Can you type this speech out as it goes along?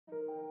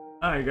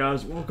Hi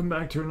guys, welcome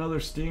back to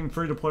another Steam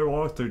free-to-play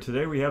walkthrough.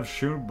 Today we have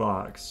Shoo,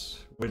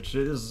 which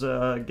is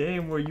a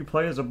game where you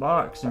play as a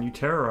box and you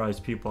terrorize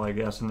people, I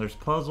guess, and there's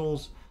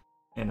puzzles,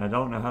 and I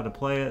don't know how to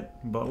play it,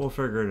 but we'll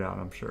figure it out,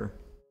 I'm sure.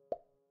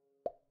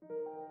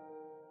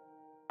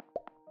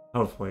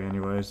 Hopefully,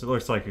 anyways. It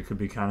looks like it could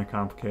be kind of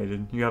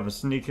complicated. You have a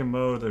sneaking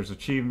mode, there's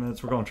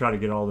achievements. We're going to try to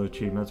get all the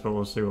achievements, but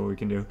we'll see what we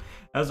can do.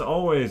 As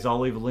always, I'll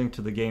leave a link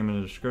to the game in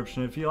the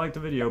description. If you like the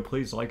video,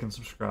 please like and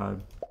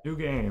subscribe. New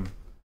game.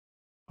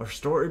 Our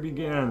story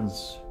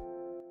begins.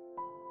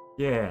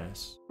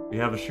 Yes, we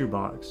have a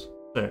shoebox.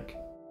 Sick.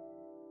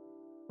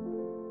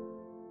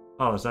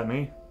 Oh, is that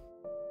me?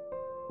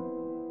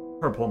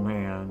 Purple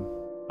man.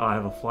 Oh, I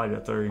have a flight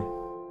at 3.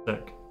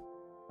 Sick.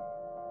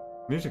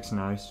 Music's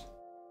nice.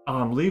 Oh,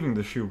 I'm leaving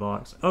the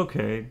shoebox.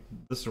 Okay,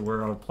 this is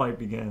where our plight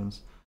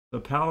begins. The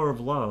power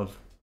of love.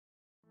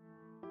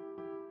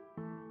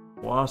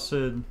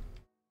 Placid.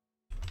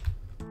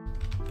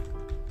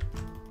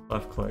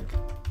 Left click.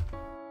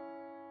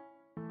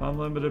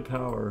 Unlimited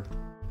power.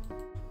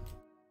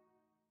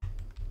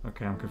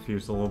 Okay, I'm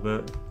confused a little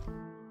bit.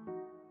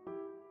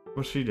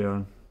 What's she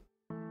doing?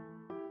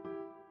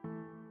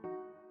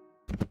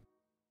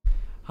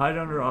 Hide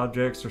under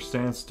objects or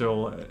stand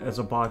still as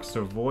a box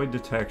to avoid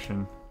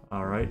detection.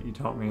 Alright, you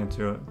taught me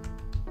into it.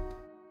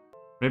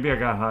 Maybe I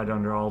gotta hide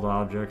under all the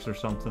objects or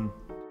something.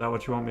 Is that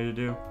what you want me to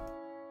do?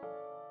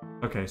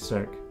 Okay,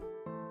 sick.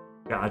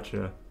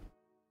 Gotcha.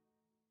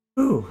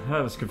 Ooh,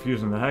 that was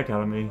confusing the heck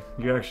out of me.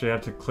 You actually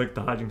have to click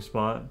the hiding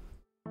spot.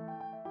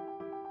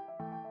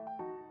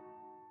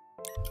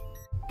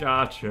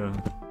 Gotcha.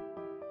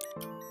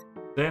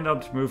 Stand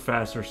up to move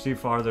faster, see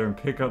farther, and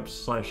pick up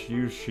 /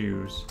 use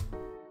shoes.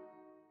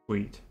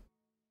 Sweet.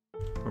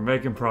 We're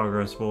making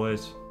progress,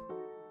 boys.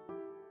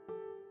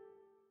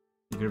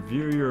 You can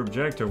view your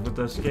objective with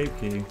the escape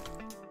key.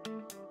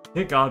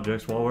 Kick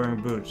objects while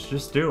wearing boots.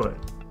 Just do it.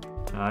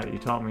 Alright, you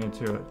taught me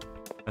into it.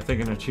 I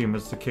think an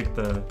achievement is to kick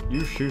the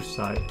use shoe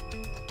site.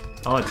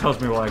 Oh, it tells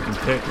me what I can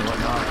kick and what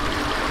not.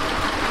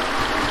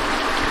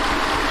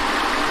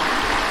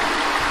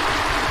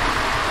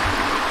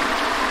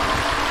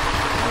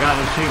 I got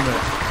an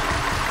achievement.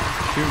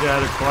 Shoe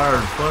dad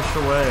acquired. Flushed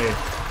away.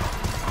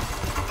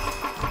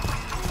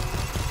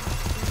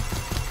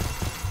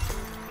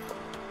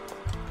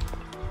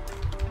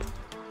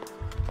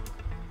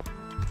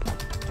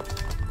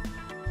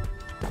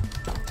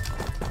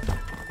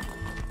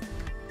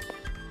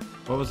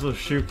 What was the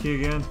shoe key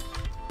again?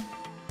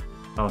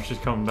 Oh, she's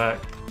coming back.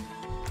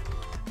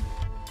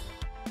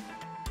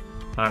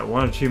 Alright,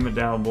 1 achievement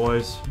down,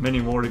 boys.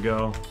 Many more to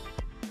go.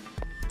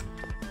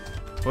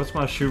 What's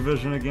my shoe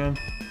vision again?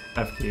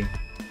 F key.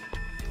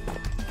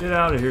 Get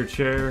out of here,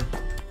 chair.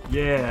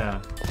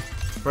 Yeah.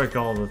 Break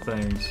all the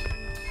things.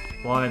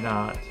 Why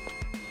not?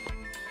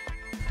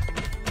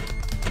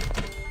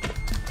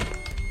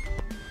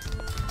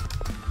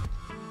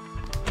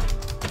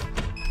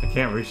 I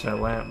can't reach that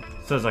lamp.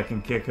 It says I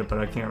can kick it, but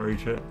I can't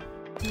reach it.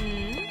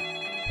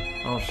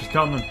 Oh, she's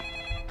coming.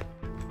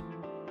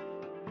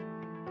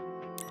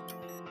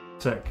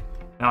 Sick.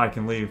 Now I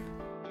can leave.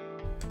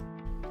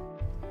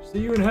 See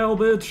you in hell,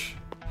 bitch.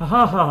 Ha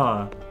ha ha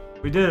ha.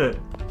 We did it.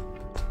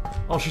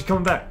 Oh, she's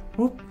coming back.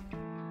 Whoop.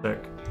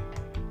 Sick.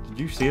 Did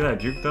you see that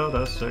juke though?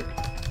 That's sick.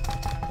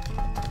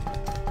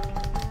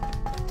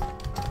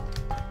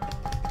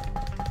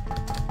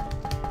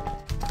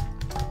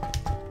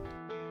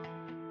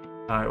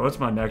 Alright, what's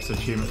my next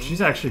achievement?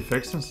 She's actually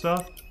fixing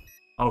stuff?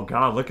 Oh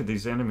god, look at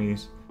these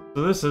enemies.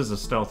 So this is a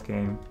stealth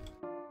game.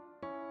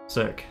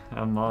 Sick.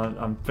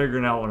 I'm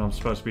figuring out what I'm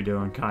supposed to be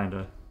doing,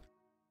 kinda.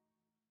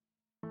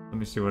 Let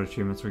me see what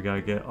achievements we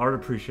gotta get. Art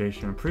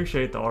appreciation.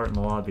 Appreciate the art in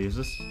the lobby. Is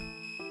this...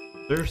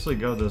 Seriously,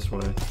 go this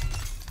way.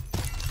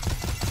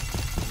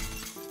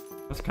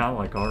 That's kinda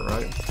like art,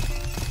 right?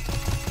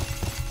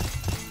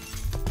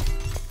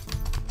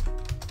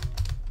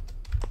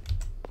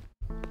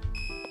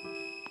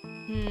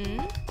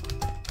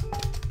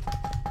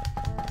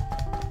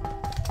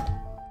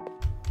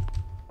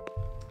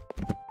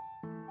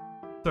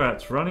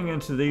 Threats. Running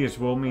into these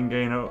will mean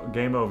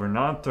game over.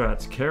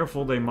 Non-threats.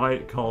 Careful, they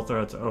might call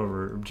threats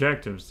over.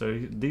 Objectives.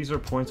 These are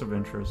points of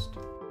interest.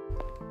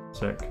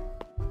 Sick.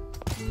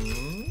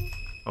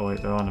 Oh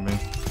wait, they're onto me.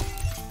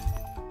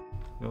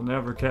 You'll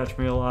never catch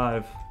me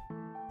alive.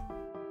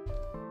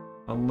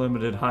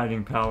 Unlimited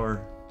hiding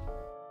power.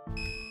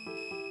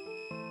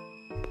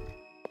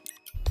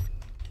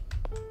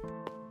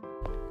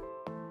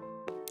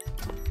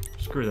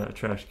 Screw that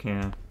trash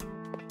can.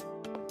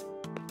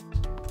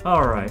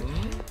 Alright.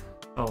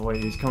 Oh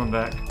wait, he's coming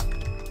back.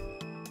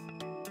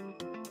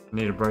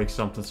 Need to break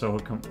something so he'll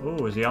come.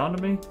 Oh, is he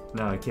onto me?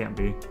 No, it can't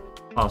be.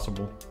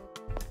 Possible.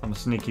 I'm a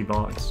sneaky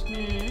box.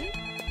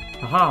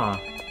 Haha!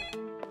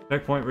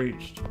 Checkpoint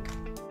reached.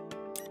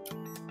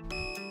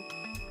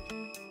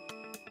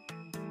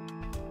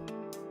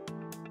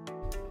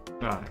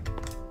 Alright.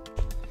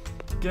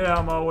 Get out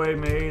of my way,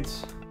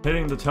 mates.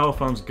 Hitting the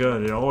telephone's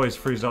good. It always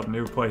frees up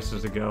new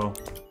places to go.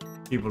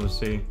 People to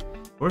see.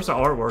 Where's the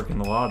artwork in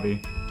the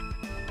lobby?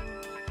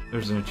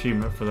 There's an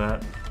achievement for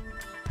that.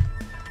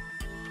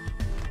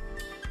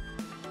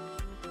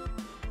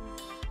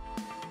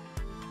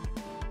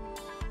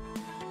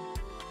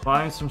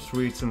 Find some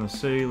suites in the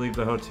city, leave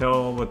the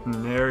hotel with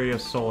nary a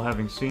soul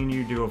having seen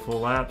you, do a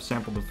full lap,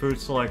 sample the food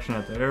selection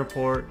at the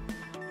airport.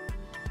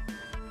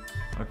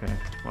 Okay,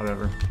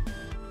 whatever.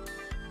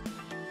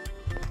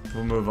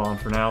 We'll move on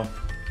for now.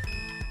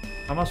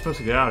 How am I supposed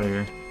to get out of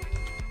here?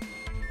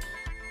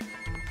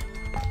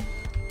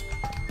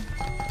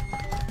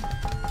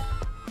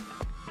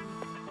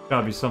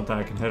 Gotta be something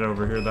I can hit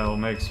over here that'll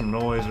make some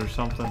noise or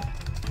something.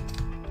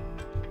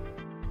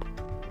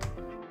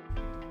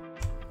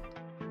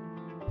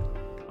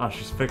 Ah,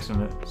 she's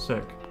fixing it.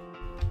 Sick.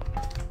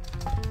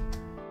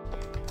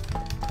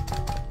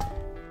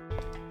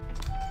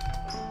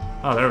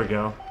 Oh, there we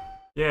go.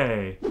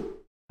 Yay!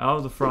 Out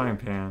of the frying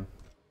pan.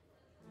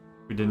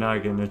 We did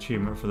not get an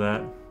achievement for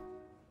that.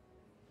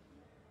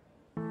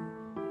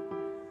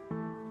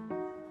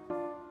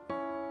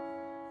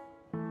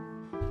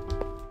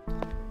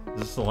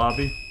 Is this the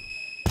lobby?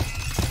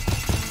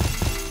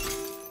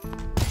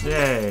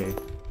 Yay!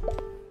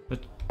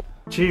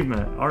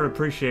 Achievement, art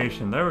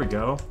appreciation. There we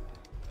go.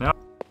 Now.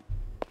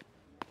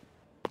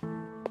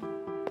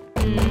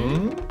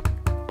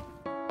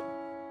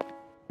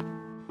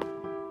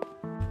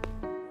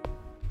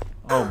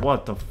 Oh,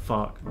 what the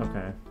fuck? Okay.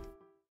 I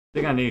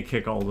think I need to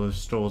kick all those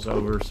stools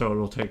over so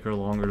it'll take her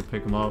longer to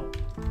pick them up.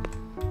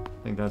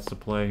 I think that's the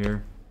play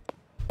here.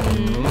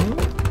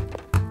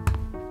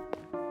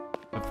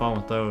 Have fun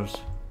with those.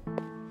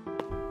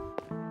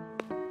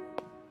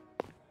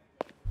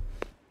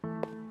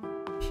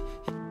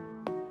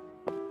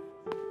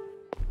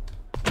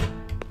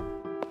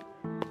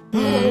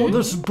 Oh,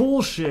 this is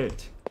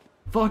bullshit!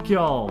 Fuck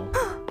y'all!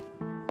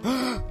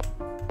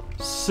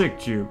 Sick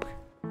juke.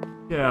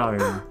 Get out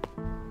of here.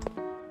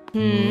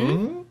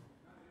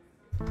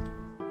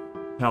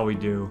 How we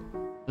do.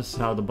 This is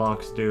how the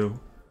box do.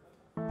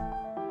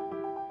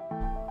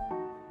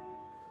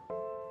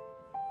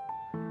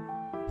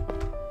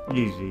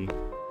 Easy.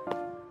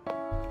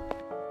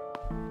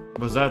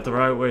 Was that the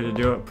right way to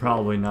do it?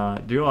 Probably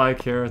not. Do I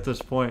care at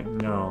this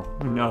point? No.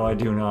 No, I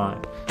do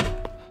not.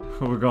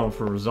 We're going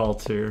for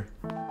results here.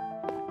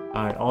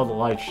 Alright, all the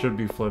lights should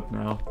be flipped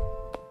now.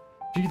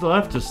 She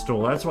left his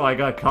stool. That's why I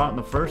got caught in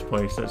the first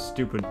place. That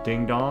stupid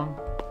ding-dong.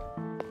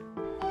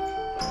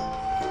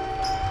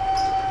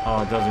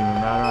 Oh, it doesn't even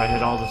matter. I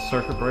hit all the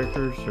circuit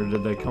breakers, or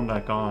did they come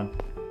back on?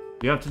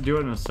 You have to do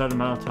it in a set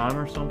amount of time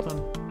or something?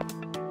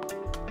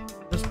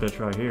 This bitch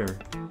right here.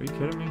 Are you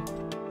kidding me?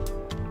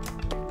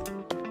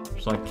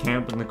 Just like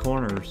camp in the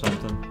corner or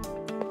something.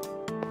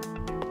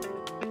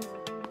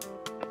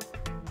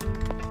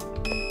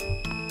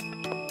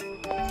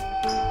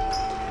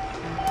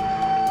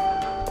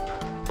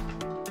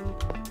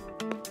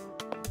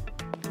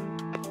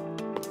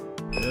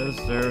 Is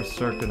there a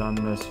circuit I'm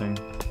missing?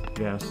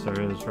 Yes, there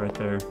is right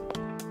there.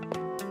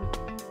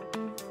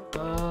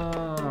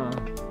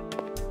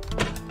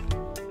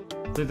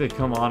 I think they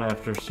come on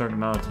after a certain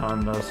amount of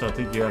time though, so I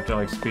think you have to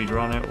like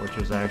speedrun it, which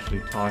is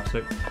actually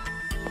toxic.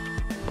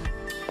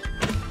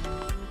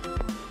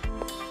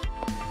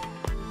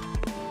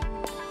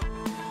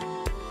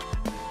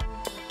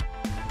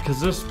 Cause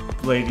this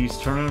lady's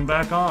turning them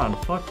back on.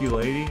 Fuck you,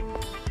 lady.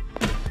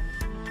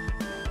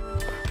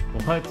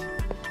 What?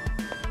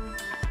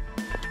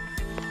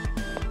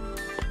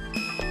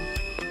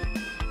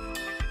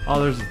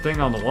 Oh, there's a thing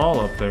on the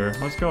wall up there.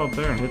 Let's go up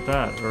there and hit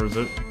that. Or is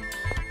it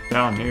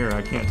down here?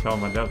 I can't tell.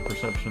 My depth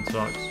perception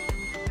sucks.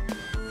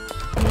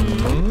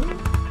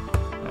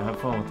 Yeah,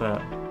 have fun with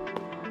that.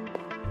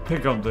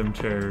 Pick up them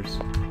chairs.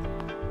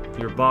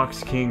 Your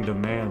box king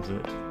demands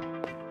it.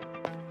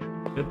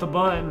 Hit the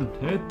button!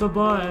 Hit the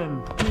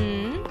button!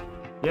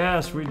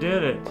 Yes, we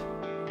did it!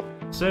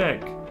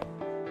 Sick!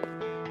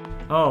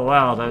 Oh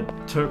wow,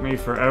 that took me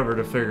forever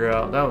to figure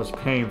out. That was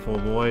painful,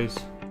 boys.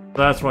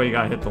 That's why you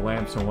gotta hit the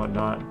lamps and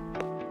whatnot.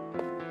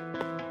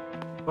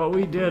 But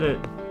we did it!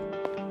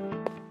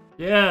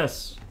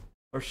 Yes!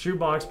 Our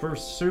shoebox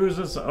pursues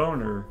its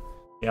owner.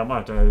 Yeah, I might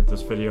have to edit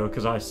this video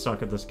because I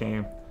suck at this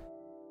game.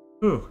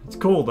 Ooh, it's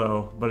cool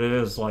though, but it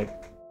is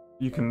like,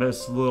 you can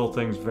miss little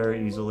things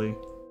very easily.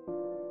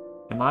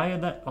 Am I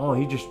in that? Oh,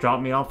 he just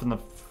dropped me off in the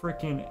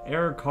freaking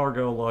air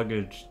cargo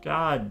luggage.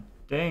 God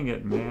dang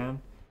it,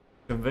 man.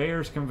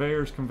 Conveyors,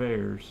 conveyors,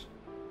 conveyors.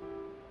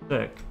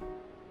 Sick.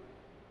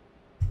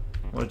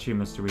 What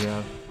achievements do we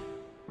have?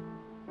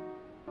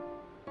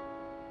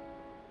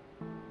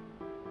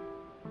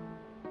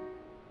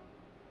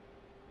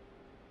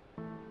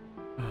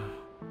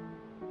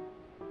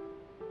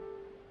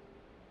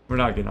 We're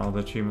not getting all the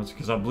achievements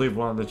because I believe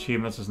one of the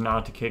achievements is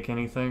not to kick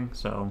anything,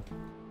 so...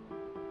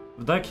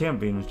 But that can't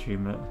be an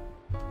achievement.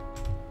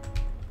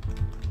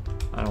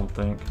 I don't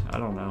think. I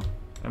don't know.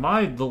 Am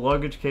I the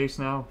luggage case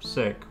now?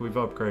 Sick. We've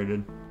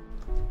upgraded.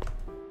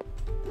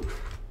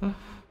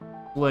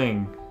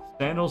 Fling.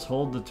 Sandals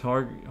hold to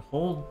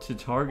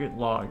target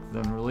lock,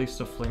 then release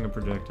to fling a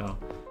projectile.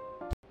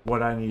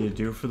 What I need to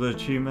do for the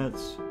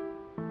achievements.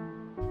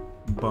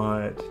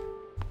 But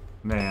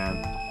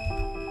man.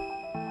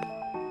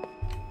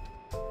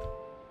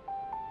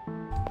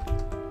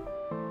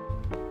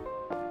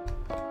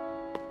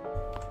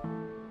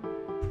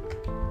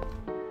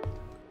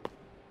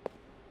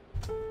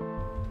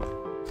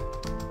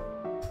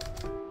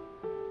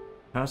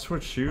 Can I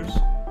switch shoes? Is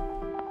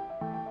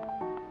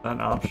that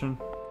an option?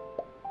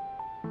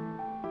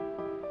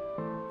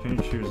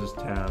 Change shoes is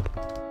tab.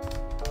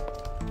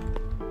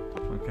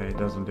 Okay, it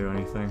doesn't do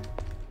anything.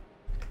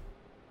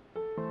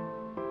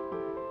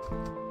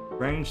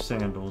 Range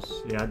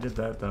sandals. Yeah, I did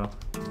that though.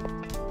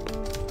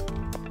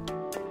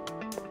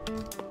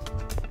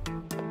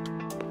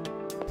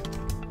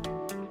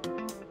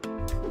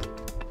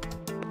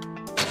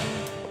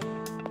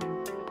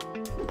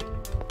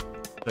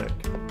 Sick.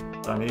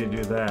 So I need to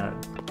do that.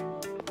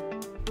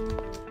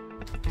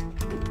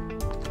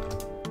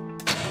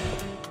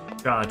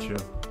 Gotcha.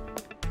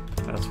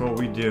 That's what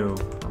we do.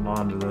 I'm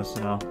on to this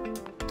now.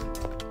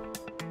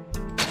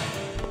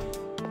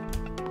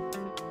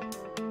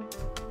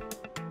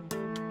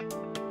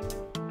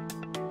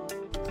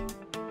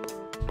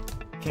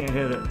 Can't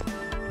hit it.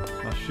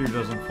 My shoe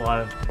doesn't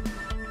fly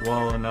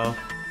well enough.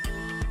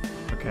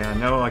 Okay, I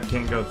know I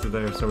can't go through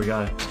there, so we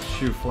got a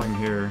shoe fling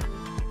here.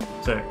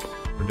 Sick.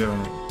 We're doing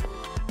it.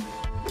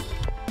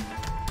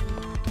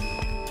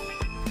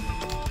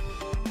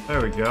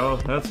 There we go.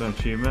 That's an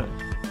achievement.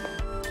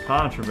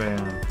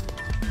 Contraband.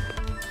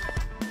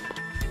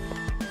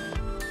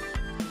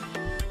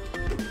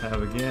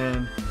 Tab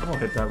again. I'm gonna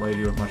hit that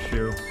lady with my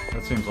shoe.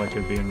 That seems like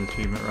it'd be an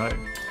achievement, right?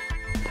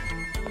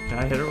 Can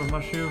I hit her with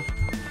my shoe?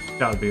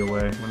 Gotta be a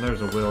way. When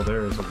there's a will,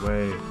 there is a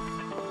way.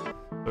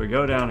 So we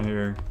go down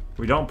here.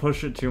 We don't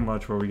push it too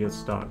much where we get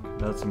stuck.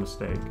 That's a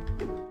mistake.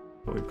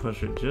 But we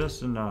push it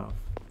just enough.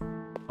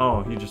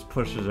 Oh, he just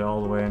pushes it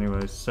all the way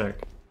anyway.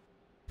 Sick.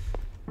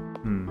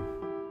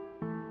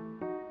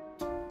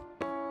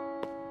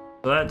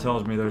 So that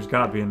tells me there's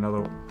gotta be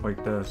another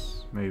like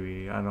this.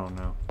 Maybe. I don't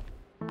know.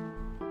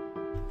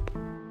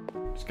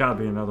 There's gotta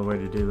be another way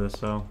to do this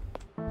though.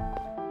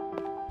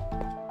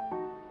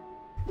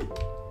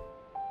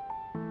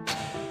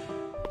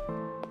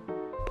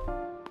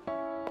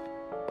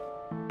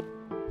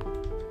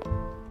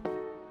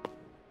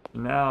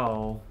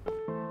 Now,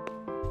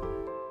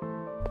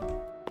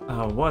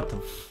 what the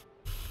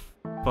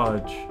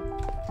fudge?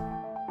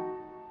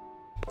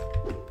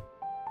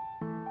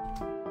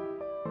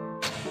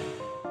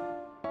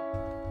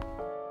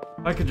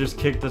 I could just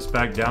kick this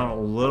back down a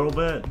little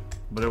bit,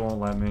 but it won't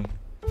let me.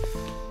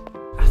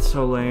 That's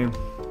so lame.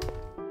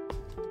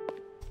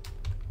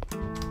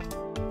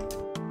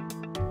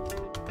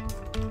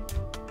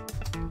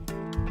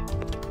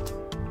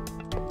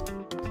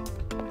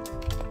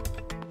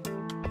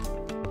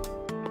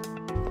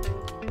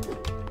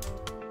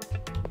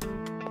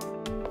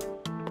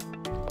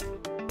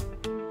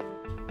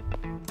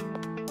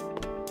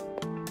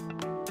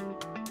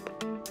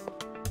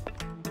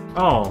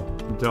 Oh,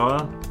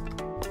 duh.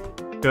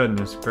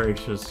 Goodness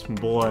gracious,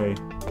 boy.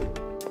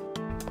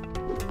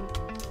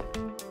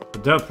 The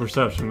depth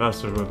perception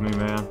messes with me,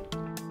 man.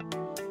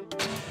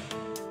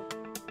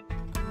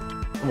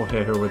 I'm gonna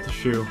hit her with the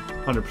shoe,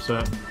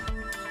 100%.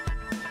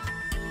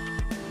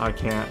 I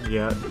can't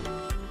yet.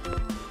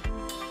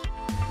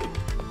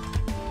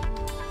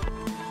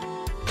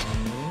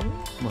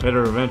 I'm gonna hit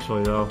her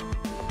eventually, though.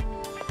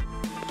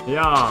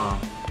 Yeah!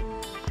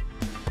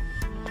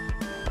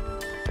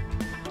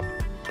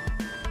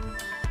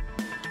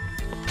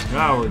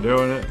 Now we're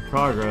doing it.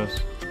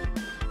 Progress.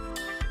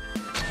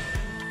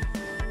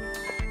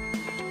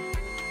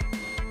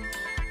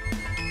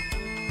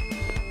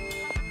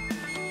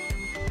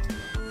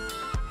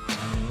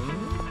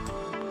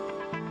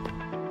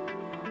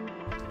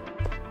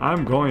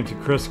 I'm going to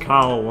Chris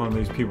Kyle one of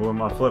these people in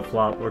my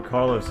flip-flop, or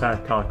Carlos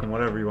Hatcock, and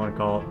whatever you want to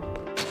call it.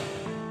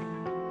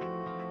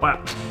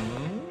 Wow.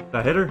 Did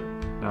I hit her?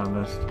 No, I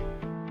missed.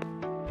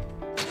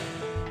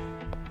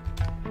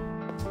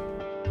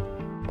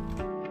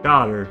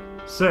 Got her.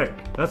 Sick.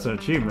 That's an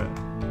achievement.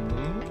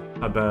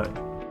 I bet.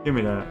 Give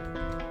me that.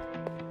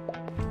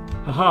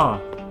 Haha.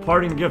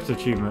 Parting gift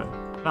achievement.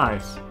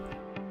 Nice.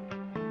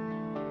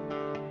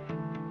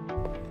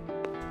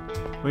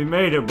 We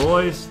made it,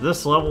 boys.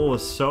 This level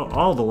was so...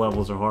 All the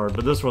levels are hard,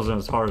 but this wasn't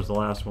as hard as the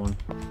last one.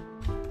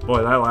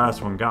 Boy, that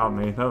last one got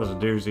me. That was a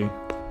doozy.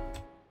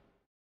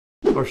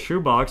 Our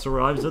shoebox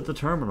arrives at the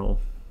terminal.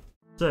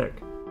 Sick.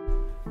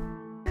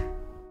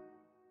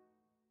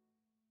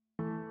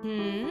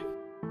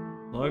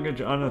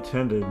 Luggage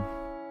unattended.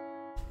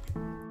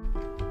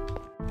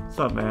 What's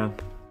up, man?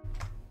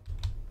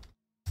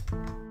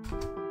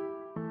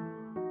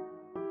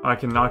 I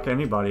can knock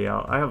anybody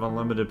out. I have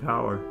unlimited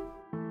power.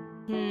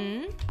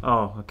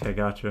 Oh, okay,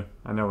 gotcha.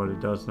 I know what it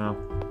does now.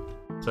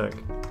 Sick.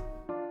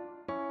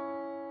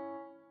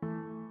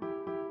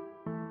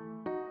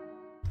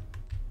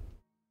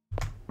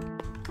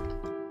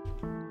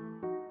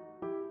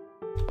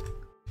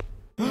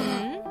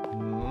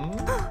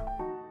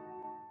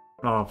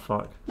 Oh,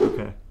 fuck.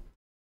 Okay.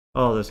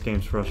 Oh, this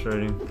game's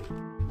frustrating.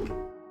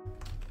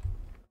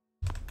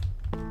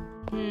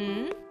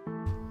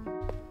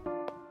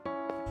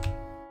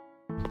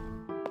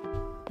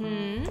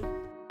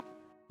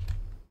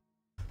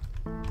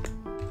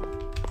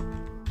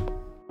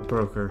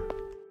 Broke her.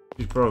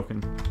 She's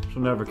broken.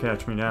 She'll never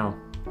catch me now.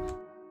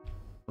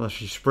 Unless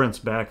she sprints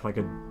back like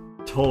a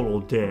total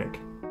dick.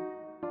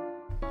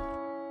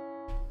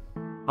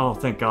 Oh,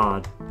 thank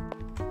God.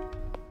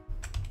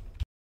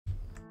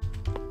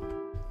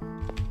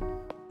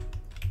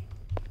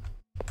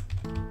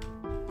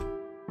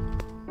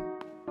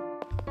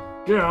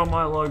 Get out of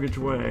my luggage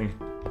way.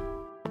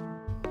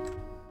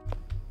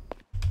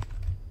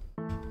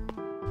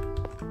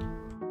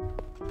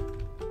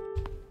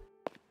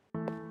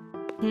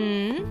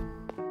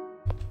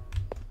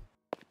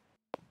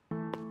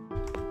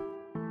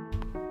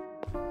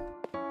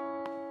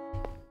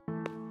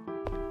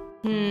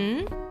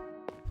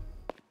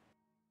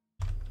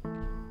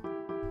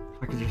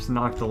 I could just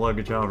knock the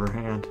luggage out of her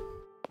hand.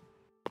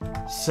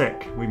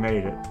 Sick. We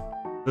made it.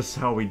 This is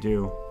how we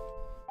do.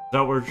 Is that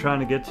what we're trying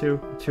to get to?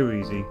 Too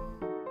easy.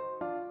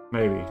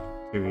 Maybe.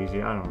 Too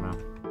easy. I don't know.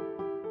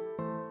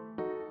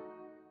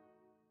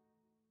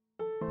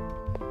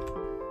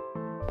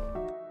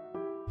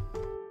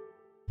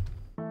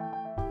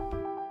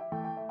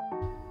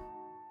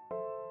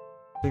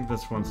 I think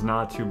this one's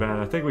not too bad.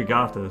 I think we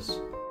got this.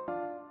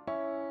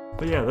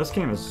 But yeah, this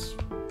game is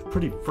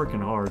pretty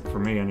freaking hard for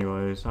me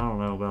anyways. I don't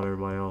know about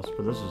everybody else,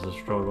 but this is a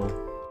struggle.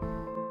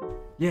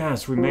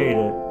 Yes, we made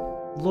it.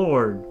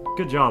 Lord,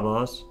 good job,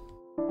 us.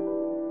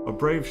 A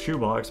brave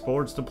shoebox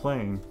boards the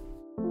plane.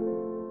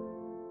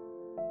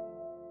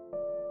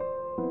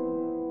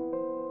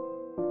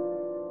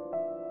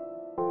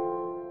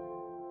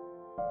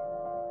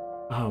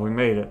 Oh, we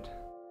made it.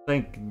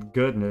 Thank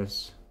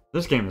goodness.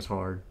 This game is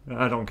hard.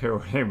 I don't care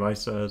what anybody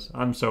says.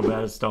 I'm so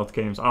bad at stealth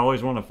games. I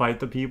always want to fight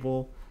the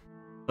people.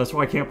 That's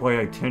why I can't play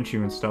like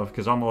Tenchu and stuff,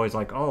 because I'm always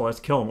like, oh, let's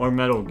kill them. Or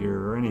Metal Gear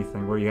or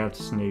anything where you have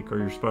to sneak or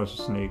you're supposed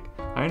to sneak.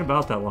 I ain't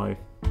about that life.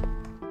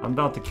 I'm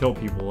about to kill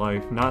people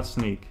life, not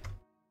sneak.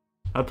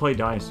 I play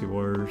Dynasty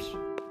Warriors.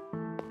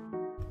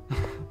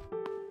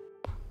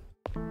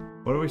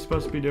 What are we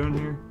supposed to be doing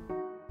here?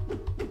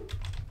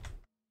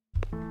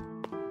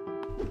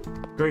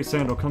 Great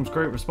sandal comes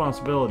great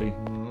responsibility.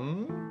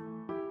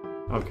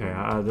 Okay,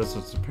 this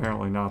is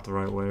apparently not the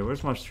right way.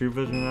 Where's my street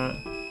vision at?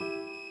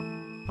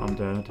 I'm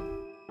dead.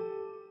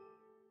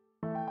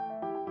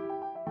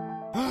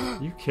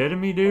 You kidding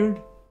me, dude?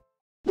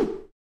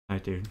 Hey,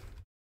 dude.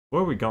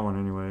 Where are we going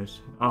anyways?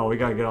 Oh, we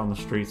gotta get on the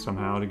street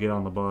somehow to get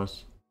on the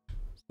bus.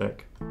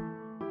 Sick.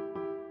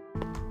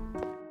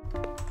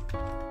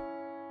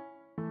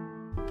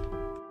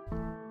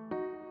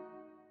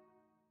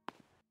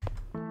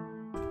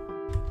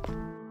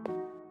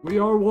 We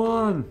are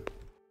one!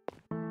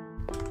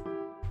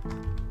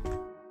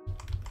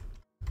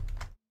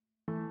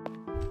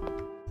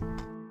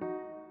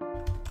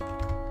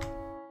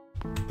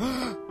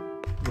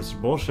 This is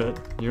bullshit.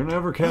 You'll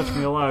never catch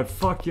me alive.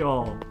 Fuck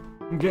y'all.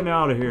 I'm getting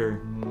out of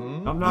here.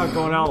 I'm not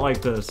going out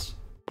like this.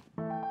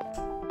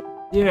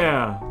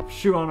 Yeah,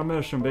 Shoo on a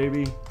mission,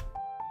 baby.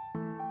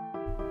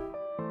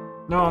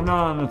 No, I'm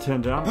not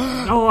unattended.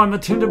 No, I'm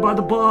attended by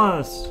the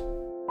bus.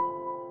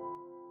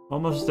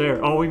 Almost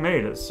there. Oh, we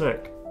made it.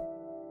 Sick.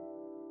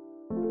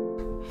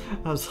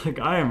 I was like,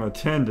 I am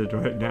attended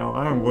right now.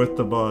 I am with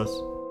the bus.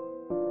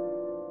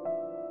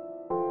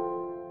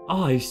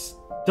 Oh, he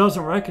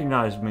doesn't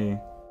recognize me.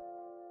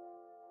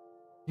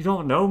 You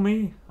don't know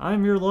me?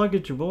 I'm your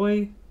luggage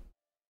boy.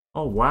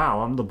 Oh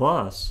wow, I'm the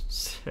bus.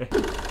 Sick.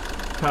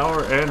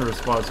 Power and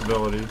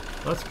responsibility.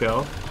 Let's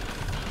go.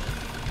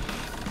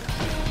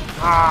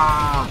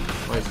 Ah!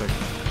 Wait a second.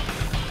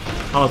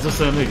 Oh, is this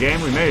the end of the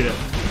game? We made it.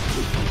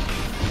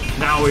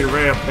 Now we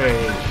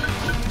rampage.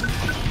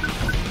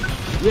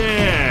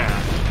 Yeah!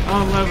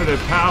 Unlimited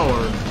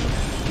power.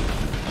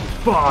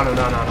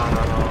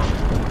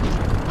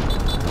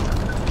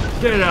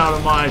 Get out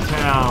of my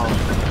town.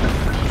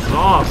 This is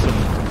awesome.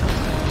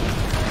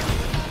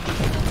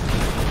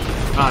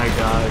 Hi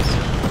guys.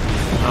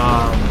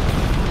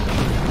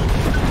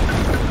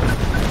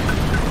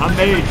 I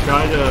may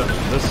try to...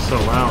 This is so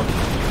loud.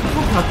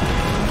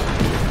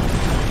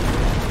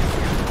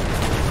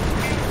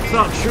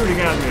 Stop shooting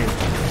at me.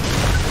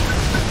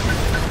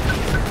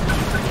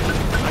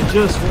 I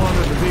just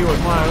wanted to be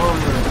with my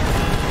owner.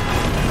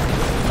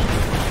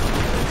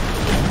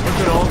 Look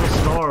at all the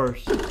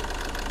stars.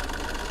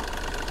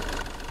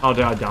 Oh,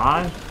 did I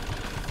die?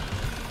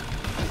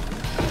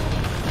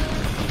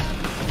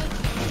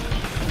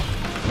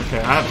 Okay,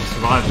 I have to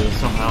survive this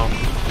somehow.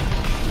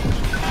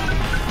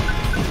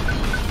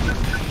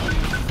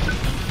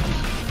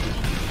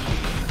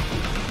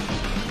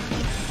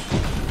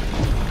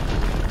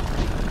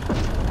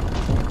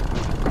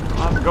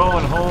 I'm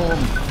going home,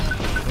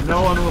 and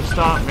no one will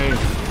stop me.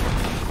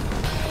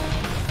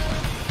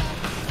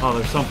 Oh,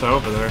 there's something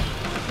over there.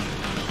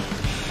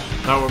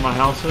 Is that where my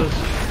house is?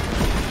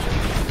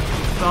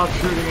 Stop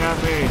shooting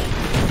at me.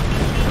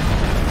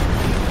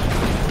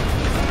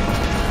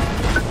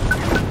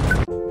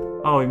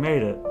 Oh, we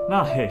made it.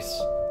 Nice.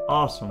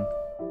 Awesome.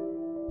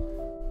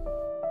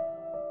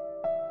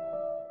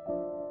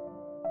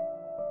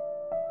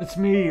 It's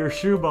me, your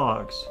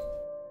shoebox.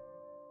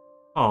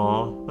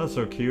 Aw, that's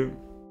so cute.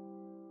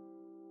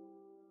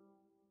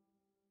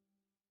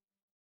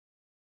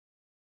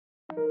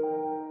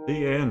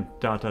 The end. ...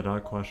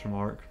 question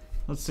mark.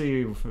 Let's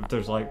see if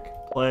there's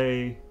like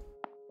play.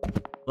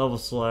 Level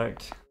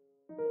select.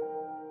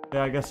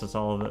 Yeah, I guess that's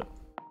all of it.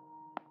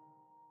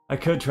 I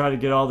could try to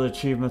get all the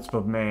achievements,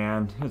 but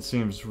man, it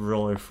seems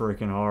really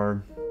freaking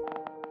hard.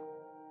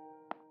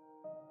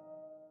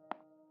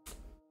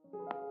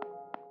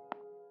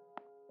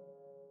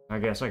 I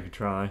guess I could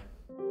try.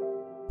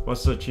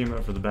 What's the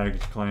achievement for the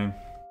baggage claim?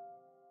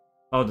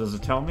 Oh, does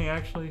it tell me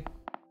actually?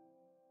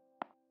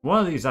 One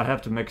of these I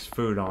have to mix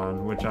food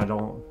on, which I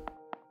don't.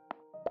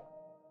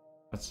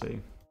 Let's see.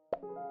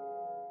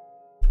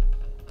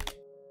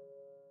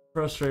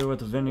 Frustrated with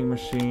the vending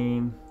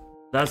machine.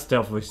 That's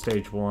definitely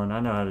stage 1. I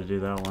know how to do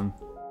that one.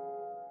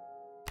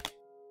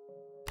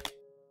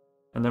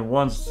 And then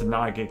one's to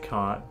not get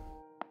caught.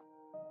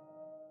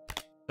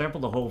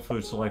 Sample the whole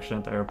food selection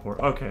at the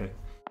airport. Okay.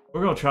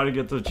 We're gonna try to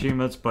get the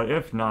achievements, but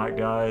if not,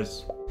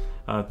 guys,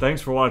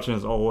 thanks for watching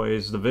as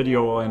always. The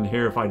video will end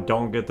here if I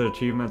don't get the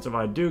achievements. If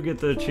I do get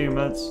the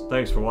achievements,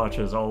 thanks for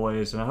watching as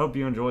always, and I hope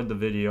you enjoyed the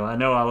video. I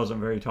know I wasn't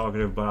very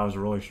talkative, but I was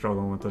really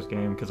struggling with this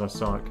game because I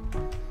suck.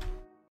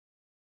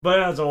 But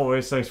as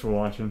always, thanks for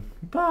watching.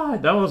 Bye!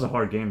 That was a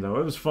hard game though.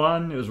 It was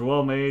fun, it was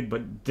well made,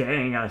 but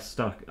dang, I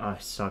suck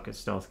at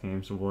stealth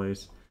games,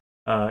 boys.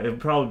 It'll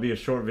probably be a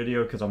short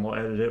video because I'm gonna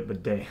edit it,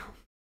 but damn.